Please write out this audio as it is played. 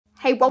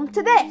Hey, welcome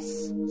to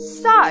this.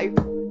 So,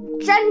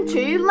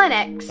 Gentoo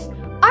Linux.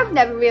 I've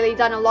never really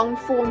done a long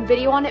form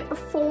video on it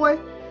before,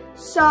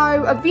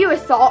 so a viewer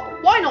thought,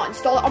 why not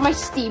install it on my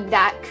Steam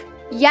Deck?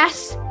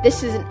 Yes,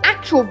 this is an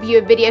actual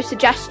viewer video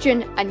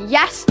suggestion, and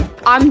yes,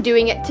 I'm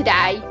doing it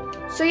today.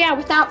 So yeah,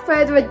 without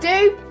further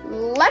ado,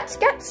 let's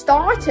get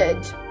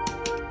started.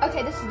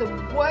 Okay, this is the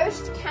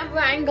worst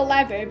camera angle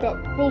ever,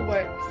 but we'll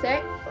work with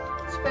it.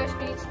 So first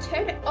we need to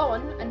turn it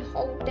on and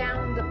hold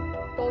down the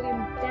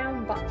volume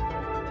down button.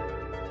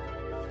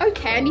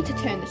 Okay, I need to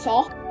turn this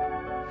off.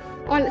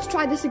 Alright, let's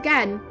try this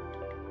again.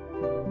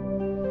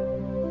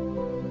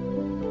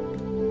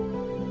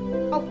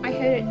 Oh, I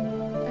heard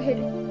it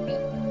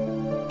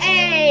beep.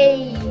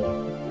 Hey!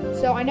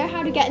 So I know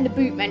how to get in the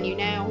boot menu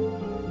now.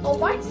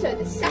 Alright, so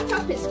the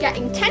setup is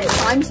getting 10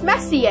 times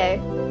messier.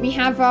 We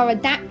have our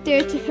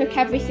adapter to hook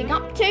everything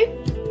up to.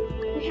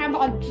 We have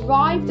our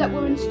drive that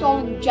we're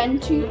installing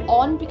Gentoo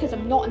on because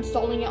I'm not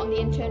installing it on the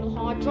internal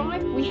hard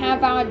drive. We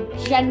have our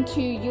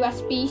Gentoo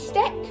USB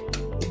stick.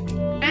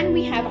 And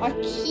we have our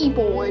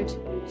keyboard.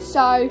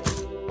 So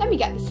let me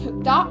get this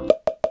hooked up.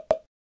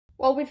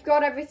 Well, we've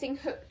got everything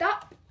hooked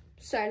up.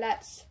 So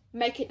let's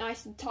make it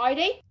nice and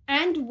tidy.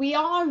 And we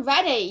are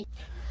ready.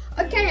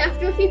 Okay,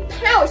 after a few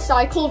power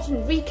cycles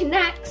and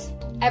reconnects,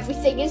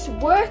 everything is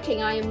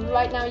working. I am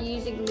right now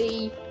using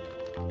the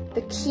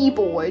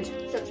keyboard.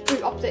 So let's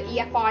boot up the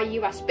EFI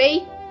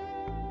USB.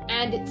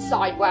 And it's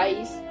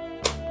sideways.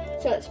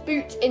 So let's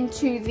boot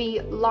into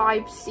the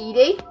live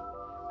CD.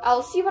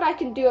 I'll see what I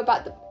can do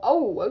about the...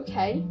 Oh,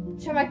 okay.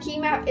 So my key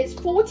mount is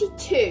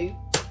 42.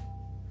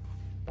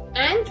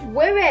 And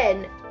we're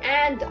in.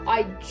 And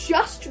I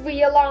just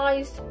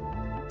realised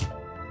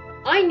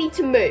I need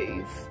to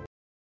move.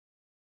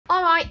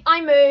 Alright,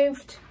 I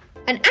moved.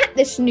 And at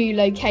this new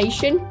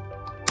location,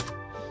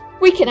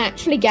 we can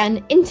actually get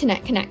an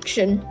internet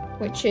connection,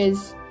 which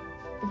is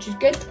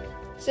good.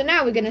 So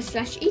now we're going to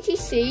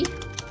 /etc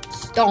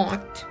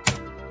start.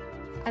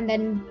 And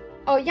then...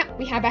 Oh yeah,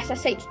 we have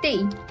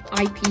SSHD,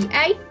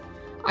 IPA.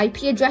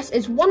 IP address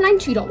is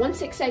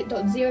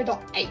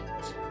 192.168.0.8.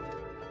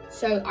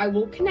 So I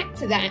will connect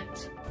to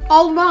that.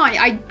 Alright,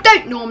 I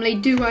don't normally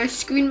do a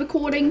screen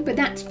recording, but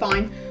that's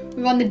fine.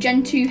 We're on the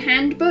Gentoo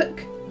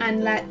handbook,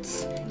 and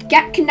let's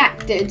get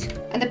connected.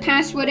 And the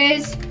password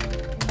is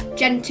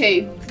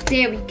Gentoo.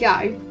 There we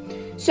go.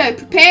 So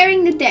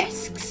preparing the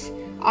disks.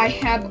 I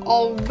have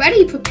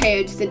already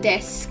prepared the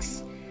disks.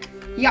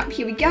 Yup,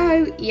 here we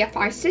go,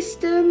 EFI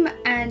system,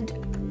 and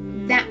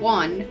that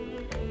one.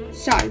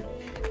 So,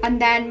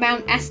 and then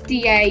mount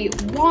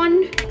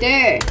SDA1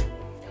 there.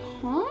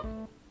 Huh?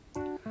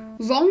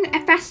 Wrong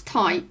FS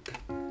type.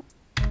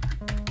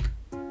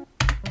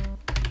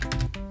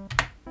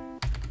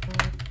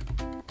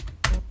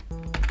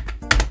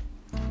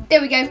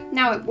 There we go,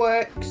 now it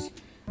works.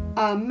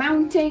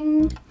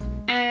 Mounting,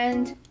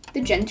 and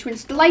the Gentoo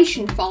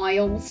installation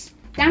files.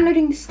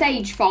 Downloading the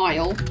stage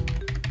file.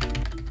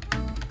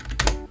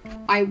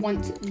 I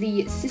want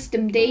the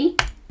systemd,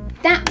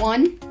 that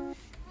one,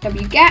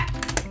 wget,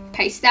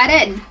 paste that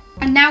in.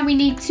 And now we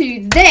need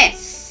to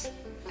this,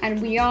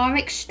 and we are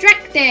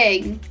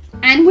extracting,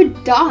 and we're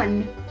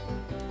done.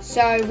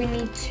 So we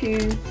need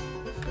to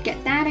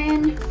get that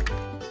in.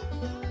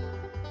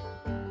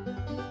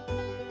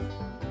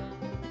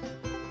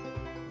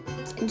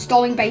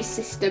 Installing base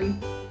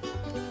system.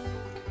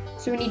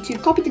 So we need to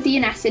copy the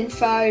DNS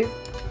info,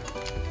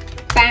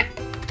 back,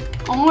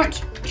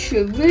 art,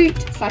 to root,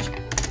 //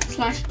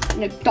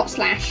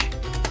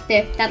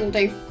 there, that'll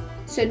do.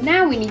 So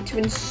now we need to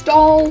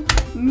install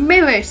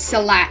mirror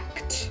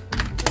select.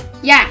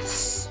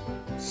 Yes.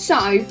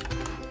 So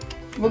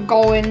we're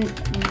going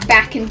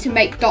back into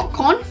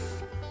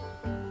make.conf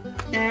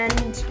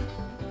and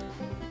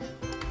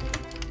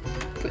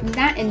putting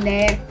that in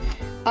there.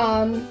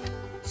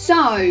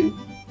 So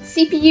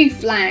CPU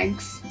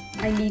flags.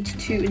 I need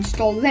to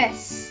install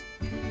this.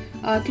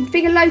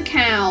 Configure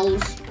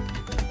locales.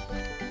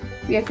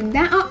 We open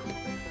that up.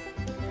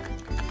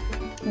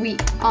 We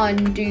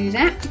undo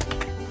that.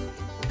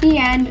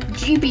 En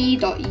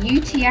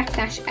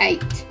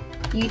gb.utf-8.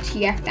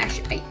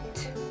 UTF-8.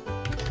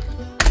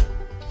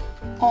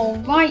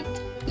 Alright,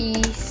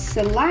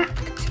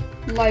 select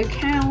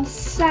locale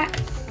set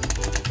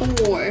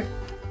 4.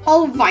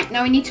 Alright,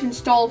 now we need to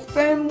install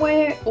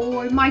firmware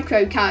or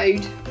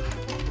microcode.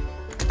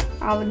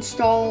 I'll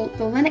install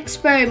the Linux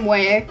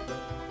firmware.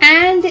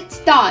 And it's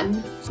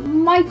done.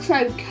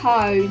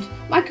 Microcode.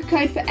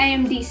 Microcode for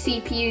AMD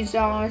CPUs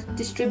are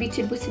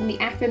distributed within the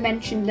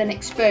aforementioned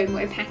Linux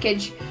firmware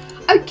package.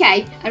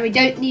 Okay, and we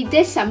don't need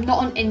this, I'm not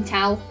on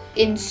Intel.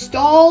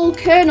 Install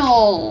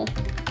kernel.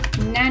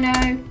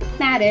 Nano, put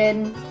that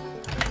in.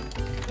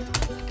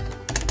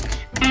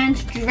 And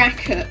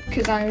Draka,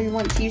 because I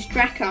want to use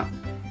Draka.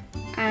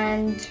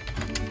 And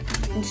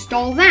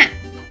install that.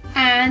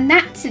 And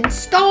that's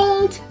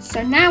installed.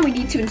 So now we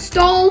need to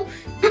install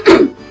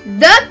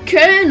the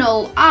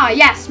kernel. Ah,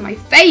 yes, my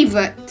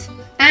favorite.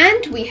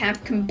 And we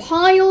have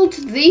compiled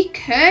the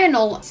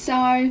kernel.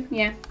 So,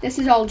 yeah, this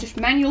is all just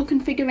manual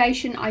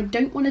configuration. I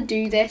don't want to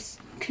do this.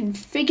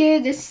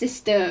 configure the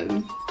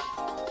system.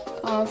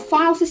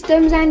 File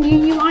systems and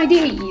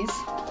UUIDs.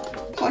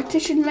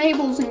 Partition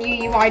labels and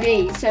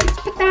UUIDs. So let's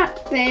put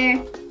that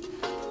there.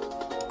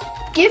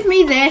 Give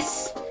me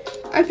this.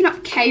 Open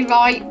up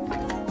Kwrite.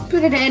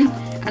 Put it in.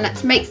 And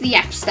let's make the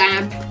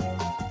fstab.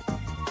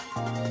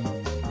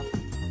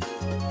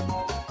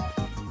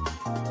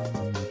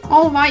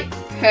 Alright,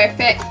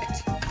 perfect.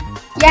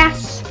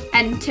 Yes,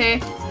 enter.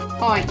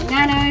 Alright,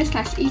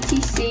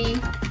 nano/etc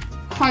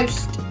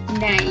host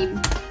name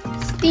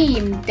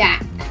Steam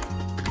Deck.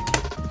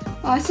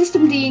 Our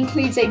systemd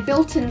includes a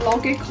built-in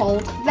logger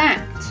called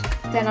that.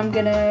 Then I'm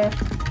gonna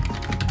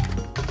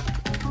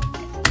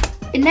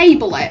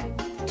enable it.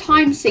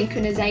 Time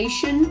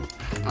synchronization.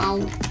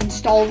 I'll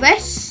install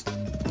this.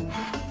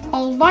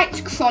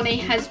 Alright, Cronny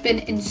has been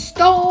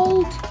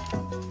installed.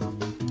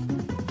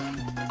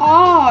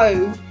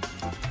 Oh.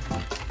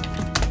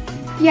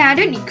 Yeah, I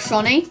don't need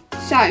Cronny.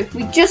 So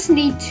we just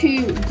need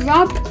to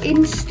grab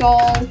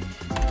install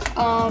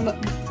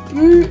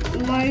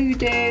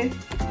bootloader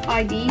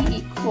ID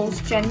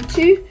equals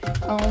Gentoo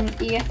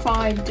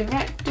EFI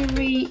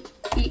directory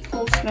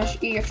equals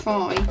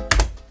 /EFI.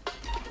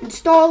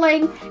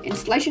 Installing,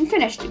 installation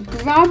finished.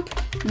 Grab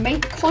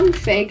make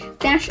config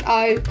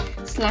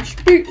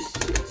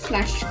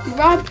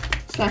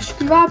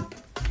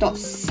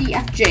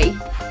 -o/boot/grub/grub.cfg.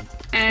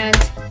 And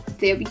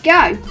there we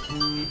go.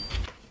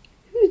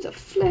 Who the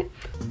flip?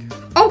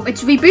 Oh,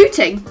 it's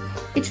rebooting.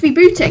 It's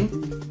rebooting.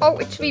 Oh,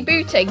 it's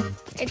rebooting.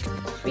 It's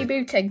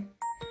rebooting.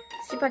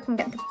 Let's see if I can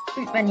get the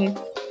boot menu.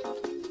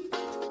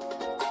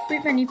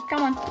 Boot menu,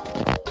 come on.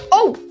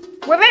 Oh,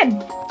 we're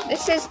in.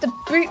 This is the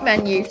boot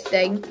menu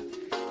thing.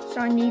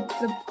 So I need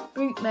the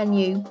boot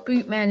menu,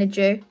 boot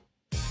manager.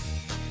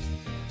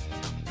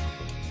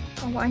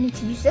 Oh, what, I need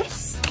to use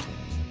this?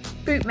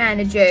 Boot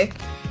manager.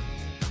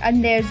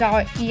 And there's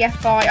our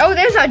EFI. Oh,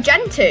 there's our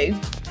Gentoo.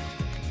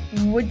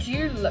 Would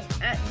you look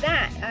at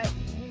that?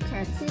 You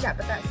can't see that,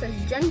 but that says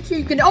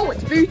Gentoo. Oh,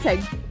 it's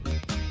booting.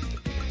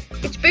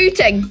 It's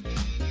booting.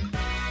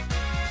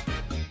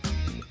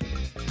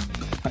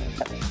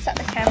 Set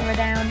the camera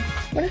down.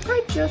 What if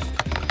I just...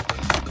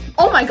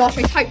 Oh my gosh,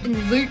 I typed in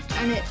root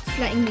and it's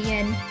letting me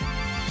in.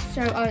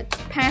 So our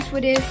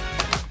password is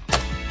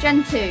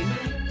Gentoo.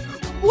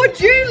 Would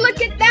you look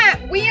at that?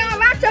 We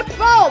are at a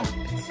prompt.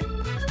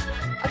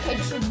 Okay,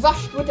 just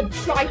rushed with a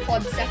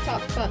tripod set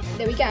up, but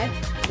there we go.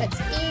 Let's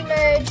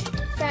emerge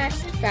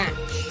fast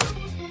fetch.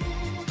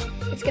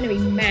 It's going to be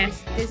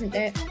masked, isn't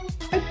it?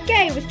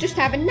 Okay, it was just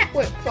having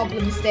network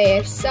problems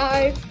there.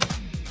 So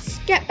let's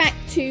get back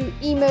to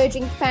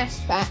emerging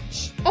fast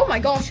fetch. Oh my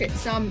gosh,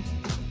 it's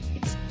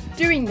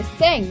doing the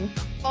thing.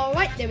 All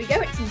right, there we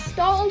go. It's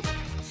installed.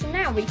 So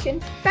now we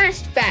can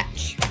fast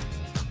fetch.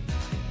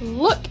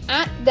 Look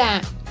at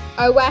that.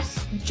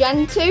 OS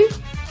Gentoo,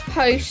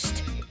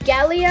 host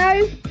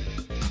Galileo.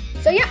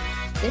 So yeah,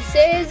 this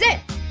is it.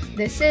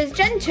 This is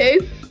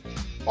Gentoo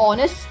on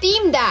a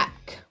Steam Deck.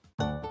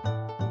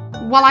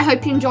 Well, I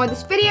hope you enjoyed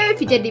this video.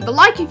 If you did, leave a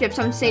like. If you have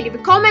something to say, leave a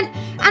comment.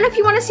 And if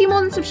you want to see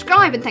more, then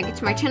subscribe. And thank you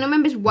to my channel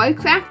members,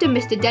 Wocraft and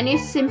Mr.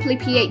 Dennis, Simply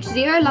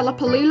PH0,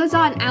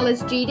 Lollapaloozar and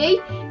Alice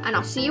GD. And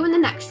I'll see you in the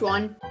next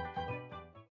one.